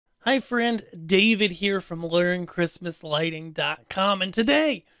Hi friend, David here from LearnChristmasLighting.com, and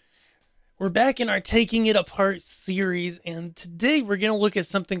today we're back in our Taking It Apart series, and today we're going to look at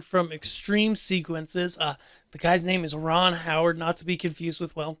something from Extreme Sequences. The guy's name is Ron Howard, not to be confused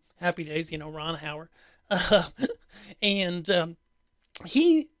with, well, Happy Days, Ron Howard. Uh, and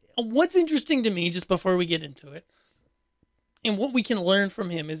what's interesting to me, just before we get into it, and what we can learn from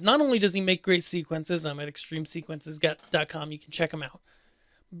him is not only does he make great sequences, I'm at extremesequences.com, you can check him out,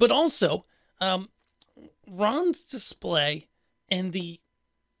 but also, Ron's display and the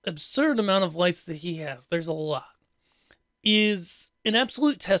absurd amount of lights that he has, there's a lot, is an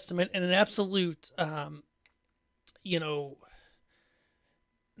absolute testament and an absolute, the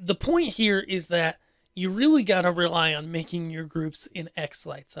point here is that you really got to rely on making your groups in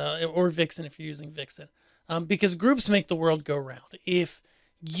xLights, or Vixen if you're using Vixen, because groups make the world go round. If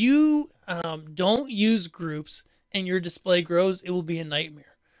you don't use groups and your display grows, it will be a nightmare.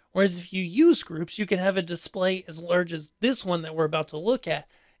 Whereas if you use groups, you can have a display as large as this one that we're about to look at,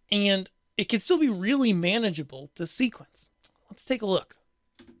 and it can still be really manageable to sequence. Let's take a look.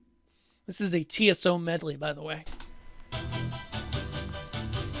 This is a TSO medley, by the way.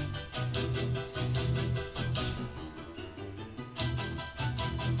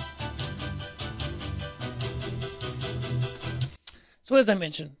 So as I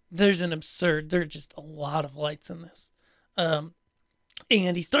mentioned, there's just a lot of lights in this.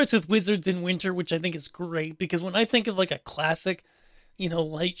 And he starts with Wizards in Winter, which I think is great, because when I think of like a classic,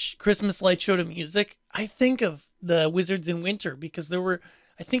 Christmas light show to music, I think of the Wizards in Winter, because there were,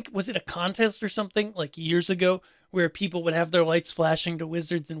 I think, was it a contest or something like years ago where people would have their lights flashing to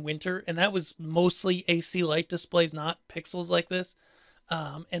Wizards in Winter, and that was mostly AC light displays, not pixels like this.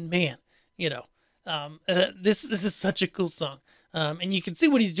 And man, this is such a cool song. And you can see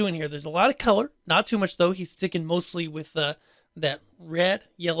what he's doing here. There's a lot of color, not too much though. He's sticking mostly with that red,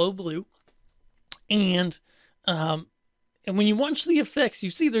 yellow, blue, and when you watch the effects, you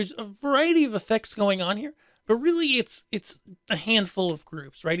see there's a variety of effects going on here, but really it's a handful of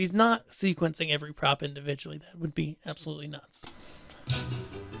groups, right? He's not sequencing every prop individually. That would be absolutely nuts.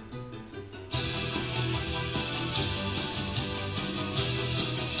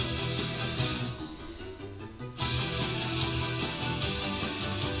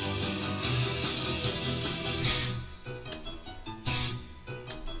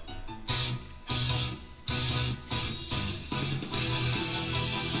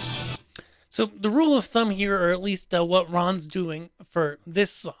 So the rule of thumb here, or at least what Ron's doing for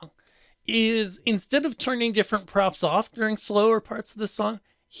this song, is instead of turning different props off during slower parts of the song,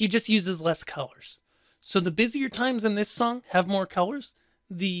 he just uses less colors. So the busier times in this song have more colors.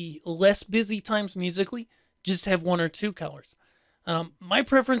 The less busy times musically just have one or two colors. My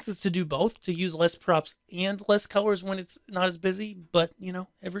preference is to do both, to use less props and less colors when it's not as busy. But you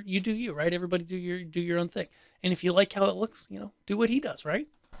do you, right? Everybody do your own thing. And if you like how it looks, do what he does, right?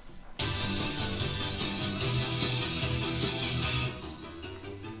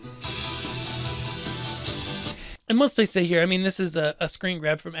 And must I say here, I mean, this is a screen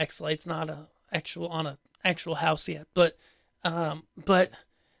grab from xLights, not on an actual house yet. But I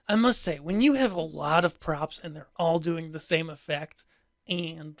must say, when you have a lot of props and they're all doing the same effect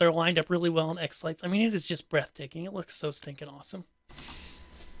and they're lined up really well in xLights, I mean, it is just breathtaking. It looks so stinking awesome.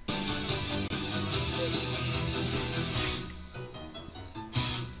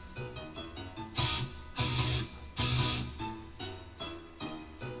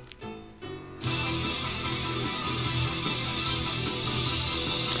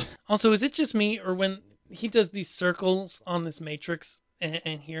 Also, is it just me, or when he does these circles on this matrix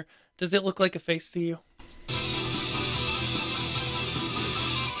and here, does it look like a face to you?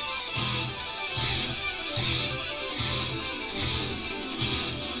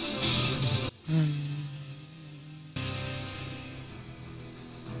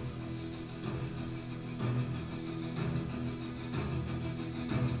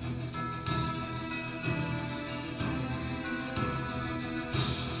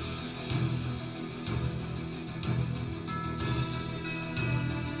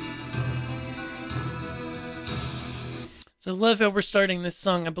 So I love how we're starting this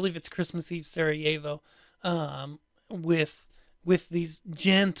song. I believe it's Christmas Eve Sarajevo, with these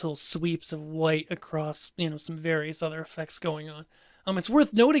gentle sweeps of white across, some various other effects going on. It's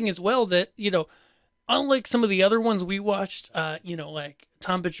worth noting as well that, unlike some of the other ones we watched, like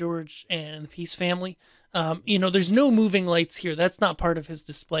Tom George and the Peace Family, there's no moving lights here. That's not part of his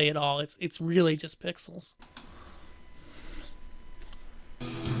display at all. It's really just pixels.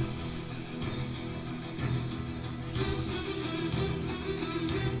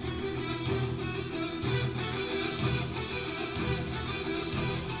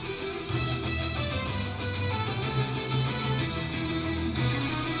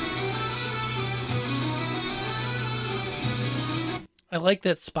 I like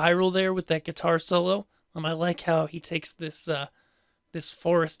that spiral there with that guitar solo. I like how he takes this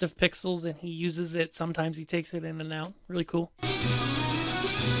forest of pixels and he uses it. Sometimes he takes it in and out. Really cool.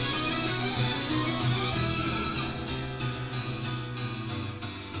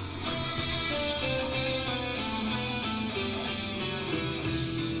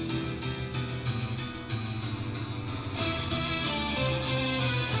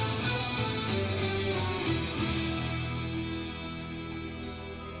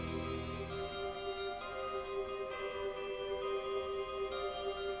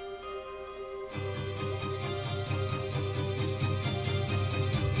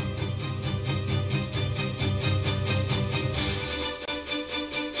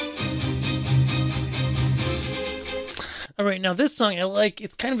 All right, now this song I like.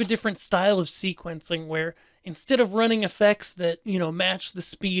 It's kind of a different style of sequencing where instead of running effects that, match the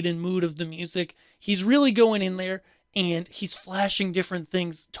speed and mood of the music, he's really going in there and he's flashing different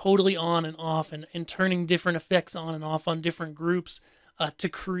things totally on and off and turning different effects on and off on different groups to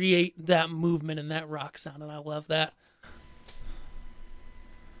create that movement and that rock sound. And I love that.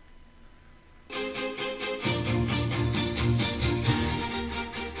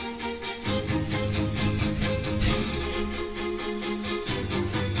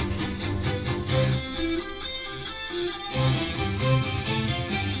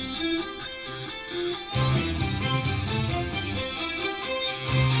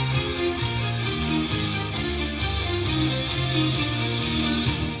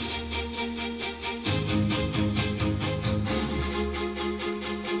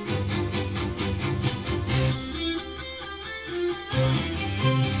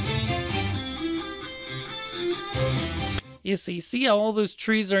 You see how all those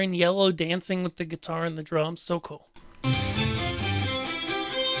trees are in yellow dancing with the guitar and the drums? So cool.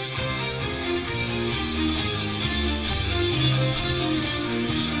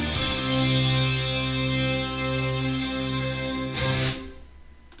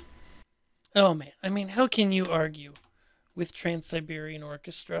 Oh man, I mean, how can you argue with Trans-Siberian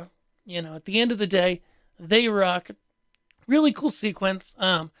Orchestra? At the end of the day, they rock. Really cool sequence.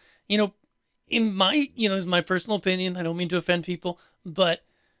 You know, in my, is my personal opinion. I don't mean to offend people, but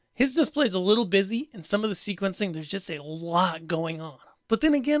his display is a little busy and some of the sequencing, there's just a lot going on. But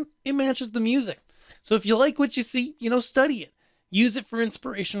then again, it matches the music. So if you like what you see, study it. Use it for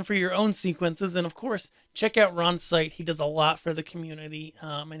inspiration for your own sequences. And of course, check out Ron's site. He does a lot for the community,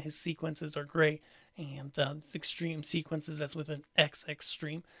 and his sequences are great. And it's extreme sequences. That's with an X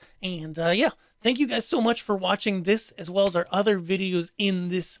extreme. And yeah, thank you guys so much for watching this as well as our other videos in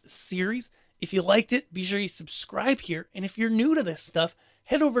this series. If you liked it, be sure you subscribe here. And if you're new to this stuff,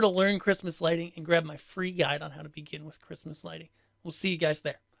 head over to Learn Christmas Lighting and grab my free guide on how to begin with Christmas lighting. We'll see you guys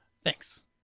there. Thanks.